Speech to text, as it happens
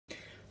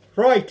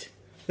Right,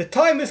 the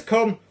time has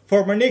come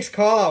for my next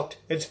call out.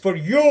 It's for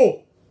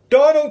you,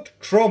 Donald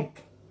Trump.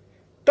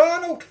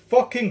 Donald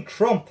fucking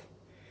Trump.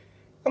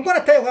 I'm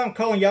gonna tell you how I'm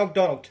calling you out,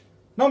 Donald.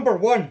 Number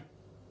one,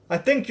 I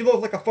think you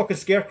look like a fucking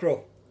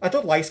scarecrow. I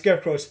don't like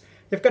scarecrows.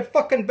 You've got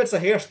fucking bits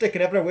of hair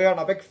sticking everywhere and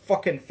a big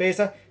fucking face.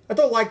 I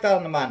don't like that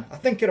on a man. I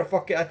think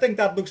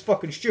that looks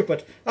fucking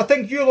stupid. I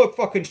think you look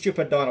fucking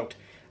stupid, Donald.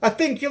 I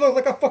think you look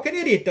like a fucking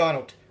idiot,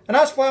 Donald. And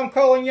that's why I'm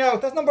calling you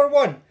out. That's number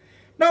one.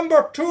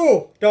 Number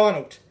two,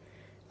 Donald.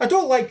 I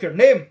don't like your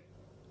name.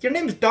 Your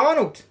name's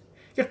Donald.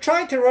 You're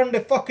trying to run the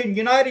fucking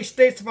United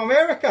States of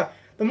America,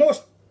 the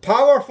most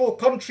powerful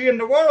country in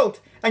the world,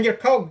 and you're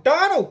called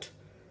Donald.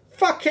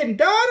 Fucking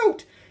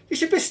Donald. You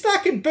should be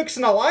stacking books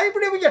in a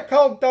library when you're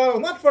called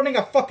Donald, not running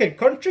a fucking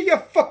country, you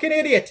fucking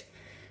idiot.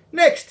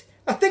 Next,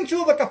 I think you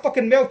look like a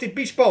fucking melted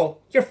beach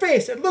ball. Your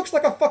face, it looks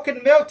like a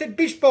fucking melted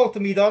beach ball to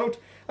me, Donald.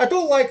 I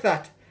don't like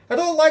that. I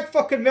don't like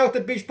fucking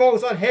melted beach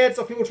balls on heads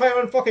of people trying to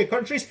run fucking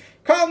countries.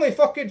 Call me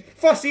fucking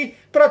fussy,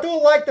 but I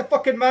don't like the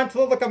fucking man to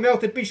look like a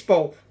melted beach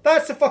ball.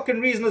 That's the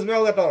fucking reason as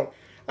well, Donald.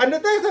 And the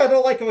thing that I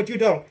don't like about you,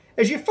 Donald,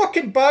 is you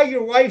fucking buy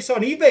your wives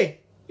on eBay.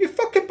 You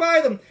fucking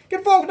buy them. Get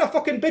involved in a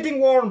fucking bidding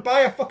war and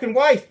buy a fucking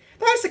wife.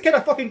 That's the kind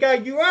of fucking guy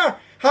you are.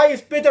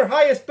 Highest bidder,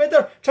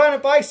 trying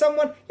to buy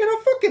someone. You're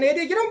a fucking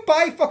idiot. You don't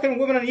buy fucking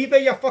women on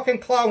eBay, you fucking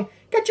clown.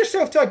 Get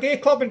yourself to a gay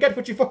club and get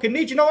what you fucking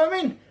need, you know what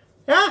I mean?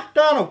 Yeah,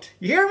 Donald,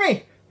 you hear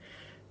me?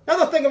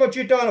 Another thing about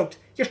you, Donald,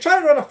 you're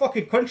trying to run a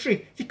fucking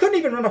country. You couldn't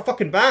even run a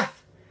fucking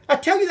bath. I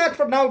tell you that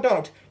for now,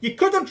 Donald. You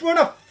couldn't run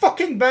a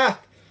fucking bath.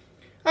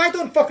 I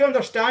don't fucking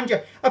understand you.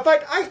 In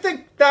fact, I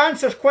think the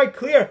answer's quite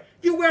clear.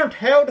 You weren't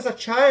held as a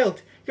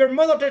child. Your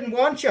mother didn't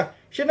want you.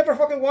 She never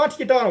fucking wanted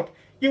you, Donald.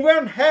 You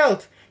weren't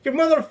held. Your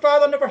mother and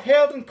father never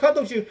held and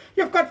cuddled you.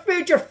 You've got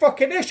major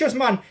fucking issues,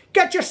 man.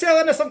 Get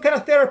yourself into some kind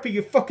of therapy,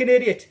 you fucking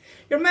idiot.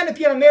 You're meant to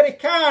be an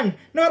American,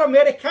 not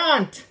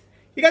Americant.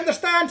 You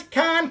understand?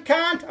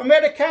 Can't,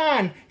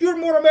 American. You're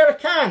more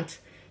Americant.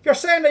 You're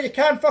saying that you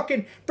can't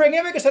fucking bring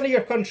immigrants into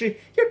your country.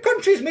 Your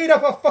country's made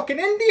up of fucking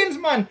Indians,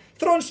 man.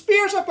 Throwing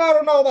spears about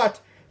and all that.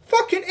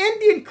 Fucking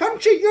Indian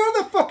country. You're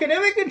the fucking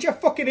immigrant, you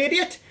fucking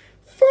idiot.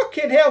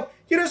 Fucking hell.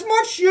 You're as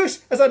much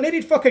use as an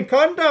idiot fucking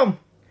condom.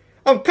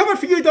 I'm coming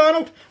for you,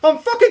 Donald. I'm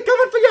fucking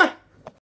coming for you.